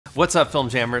What's up, Film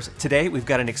Jammers? Today we've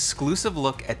got an exclusive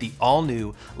look at the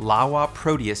all-new Laowa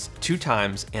Proteus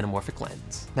 2x Anamorphic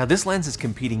lens. Now this lens is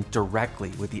competing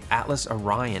directly with the Atlas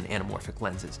Orion anamorphic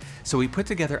lenses, so we put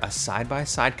together a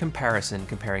side-by-side comparison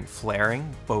comparing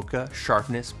flaring, bokeh,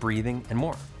 sharpness, breathing, and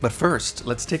more. But first,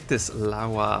 let's take this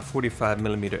Laowa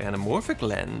 45mm anamorphic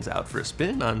lens out for a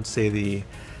spin on, say, the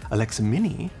Alexa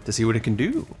Mini to see what it can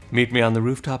do. Meet me on the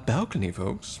rooftop balcony,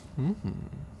 folks.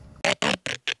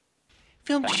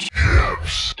 Film.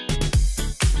 Yes.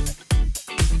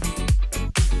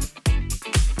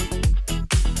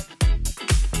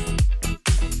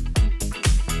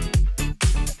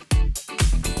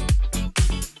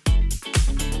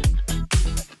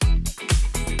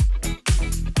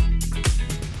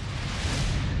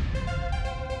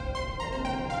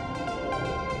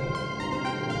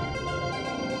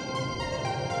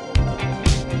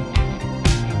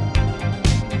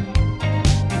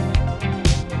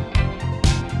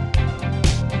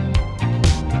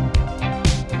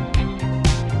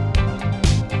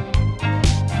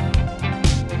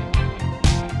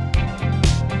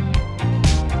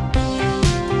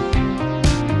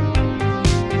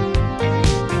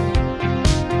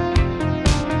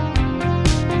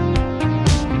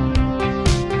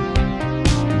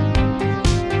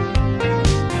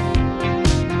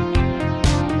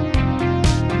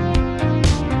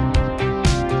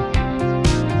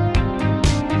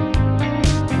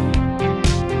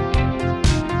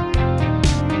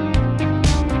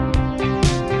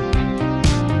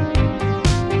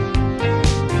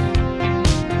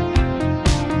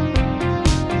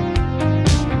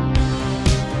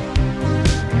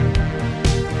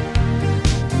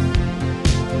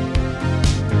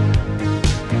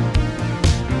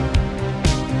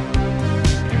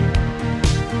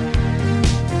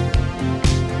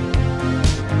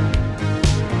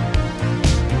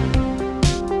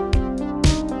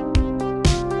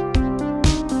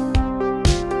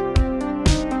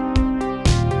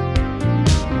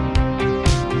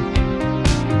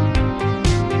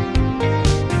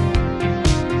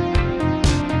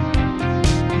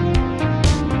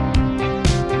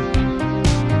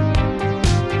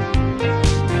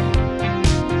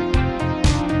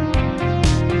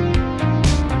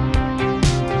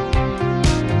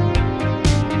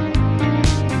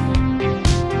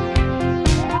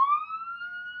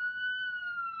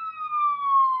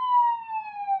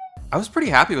 I was pretty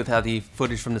happy with how the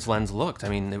footage from this lens looked. I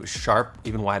mean, it was sharp,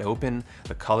 even wide open.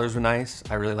 The colors were nice.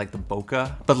 I really like the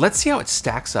bokeh. But let's see how it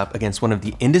stacks up against one of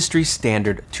the industry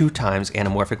standard 2x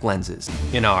anamorphic lenses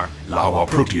in our Laowa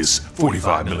Proteus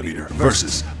 45mm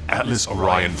versus Atlas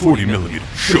Orion 40mm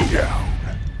showdown.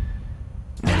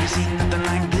 Never seen nothing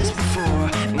like this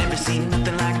before. Never seen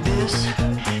nothing like this.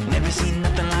 Never seen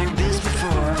nothing like this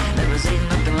before. Never seen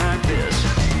nothing like this.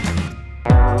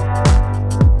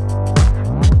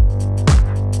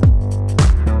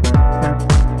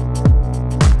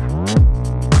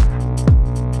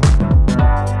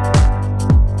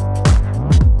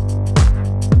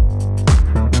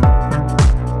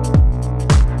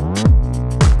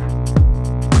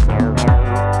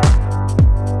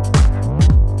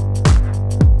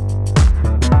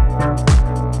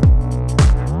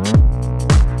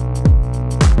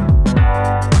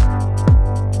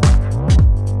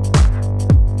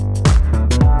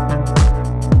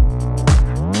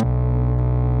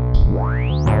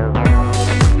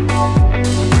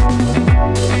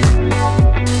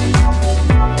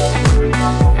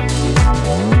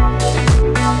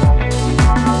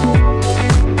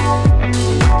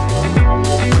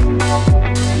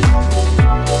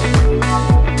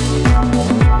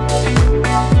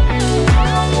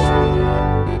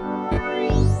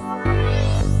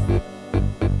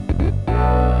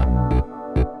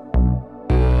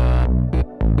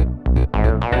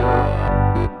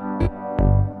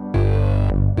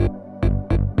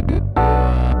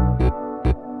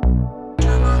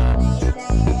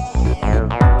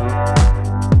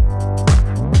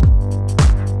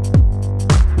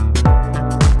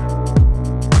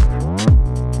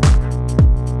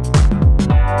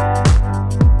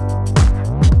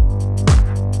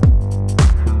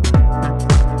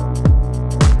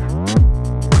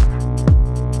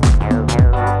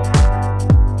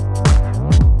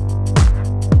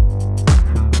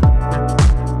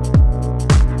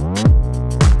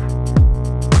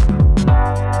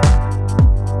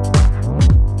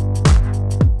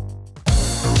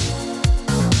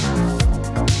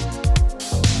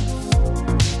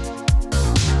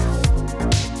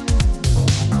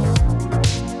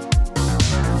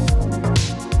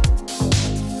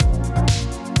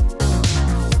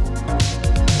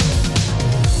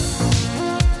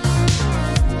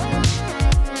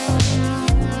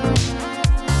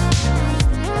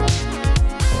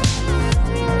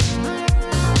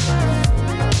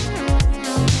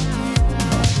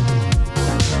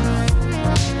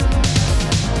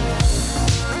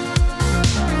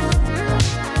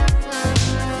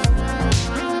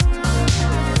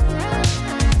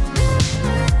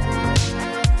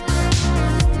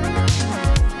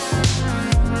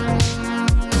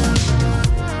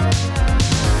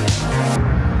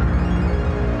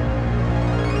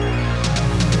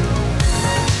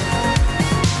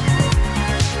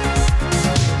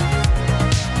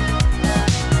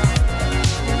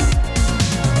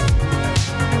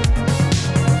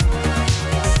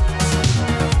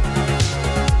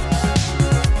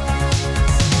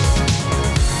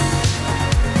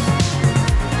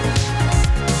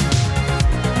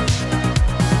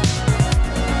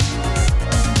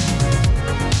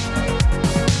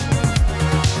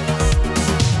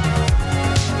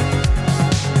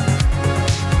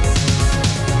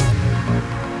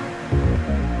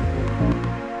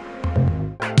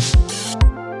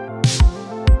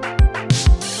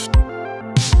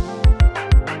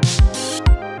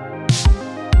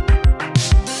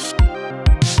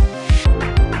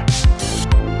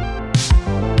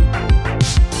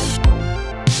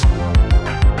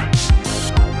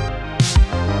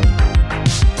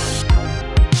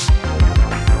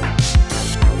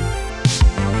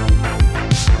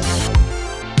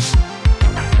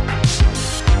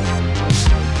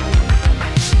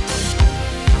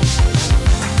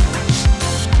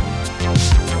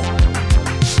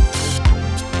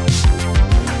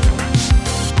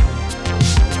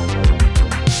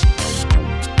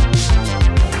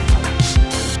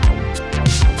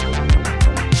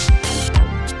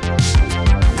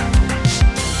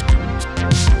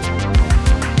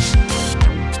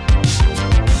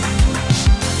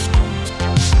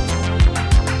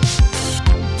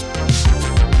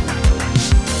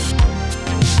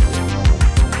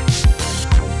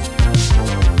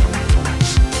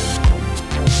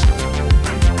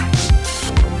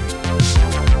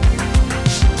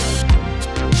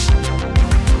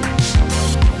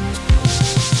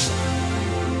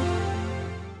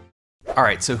 All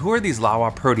right, so who are these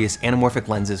Laowa Proteus anamorphic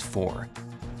lenses for?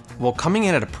 Well, coming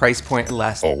in at a price point A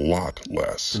lot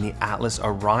less. than the Atlas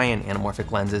Orion anamorphic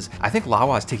lenses, I think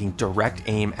Laowa is taking direct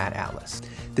aim at Atlas.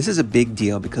 This is a big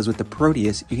deal because with the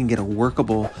Proteus, you can get a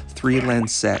workable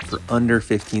 3-lens set for under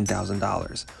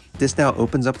 $15,000. This now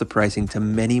opens up the pricing to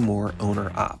many more owner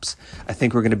ops. I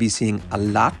think we're going to be seeing a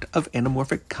lot of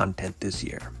anamorphic content this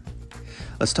year.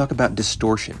 Let's talk about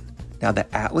distortion. Now the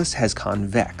Atlas has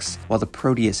convex, while the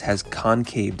Proteus has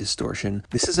concave distortion.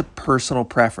 This is a personal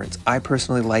preference. I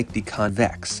personally like the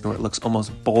convex, where it looks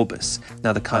almost bulbous.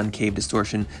 Now the concave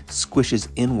distortion squishes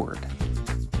inward.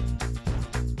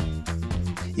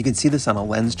 You can see this on a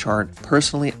lens chart.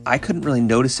 Personally, I couldn't really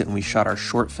notice it when we shot our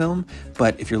short film,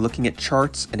 but if you're looking at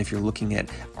charts and if you're looking at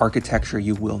architecture,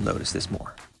 you will notice this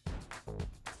more.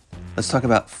 Let's talk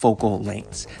about focal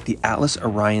lengths. The Atlas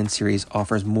Orion series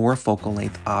offers more focal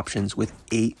length options with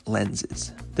 8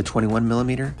 lenses. The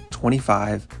 21mm,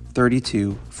 25,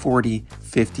 32, 40,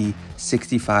 50,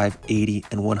 65, 80,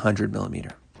 and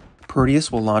 100mm.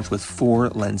 Proteus will launch with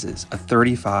 4 lenses, a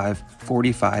 35,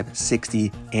 45,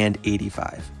 60, and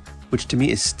 85, which to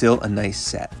me is still a nice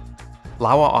set.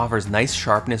 Laowa offers nice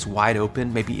sharpness wide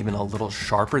open, maybe even a little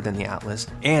sharper than the Atlas,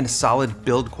 and solid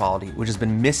build quality, which has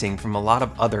been missing from a lot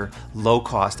of other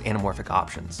low-cost anamorphic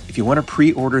options. If you want to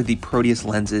pre-order the Proteus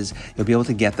lenses, you'll be able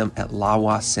to get them at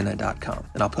lawacine.com,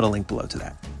 and I'll put a link below to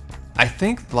that. I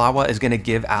think Laowa is going to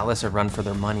give Atlas a run for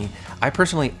their money. I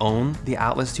personally own the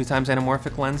Atlas 2x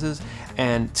anamorphic lenses,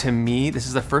 and to me, this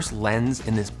is the first lens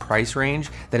in this price range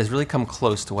that has really come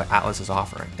close to what Atlas is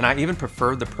offering. And I even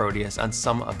prefer the Proteus on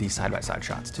some of these side-by-side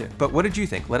shots too. But what did you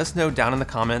think? Let us know down in the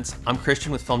comments. I'm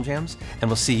Christian with Film Jams, and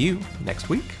we'll see you next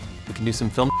week. We can do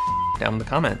some film down in the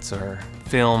comments, or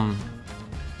film...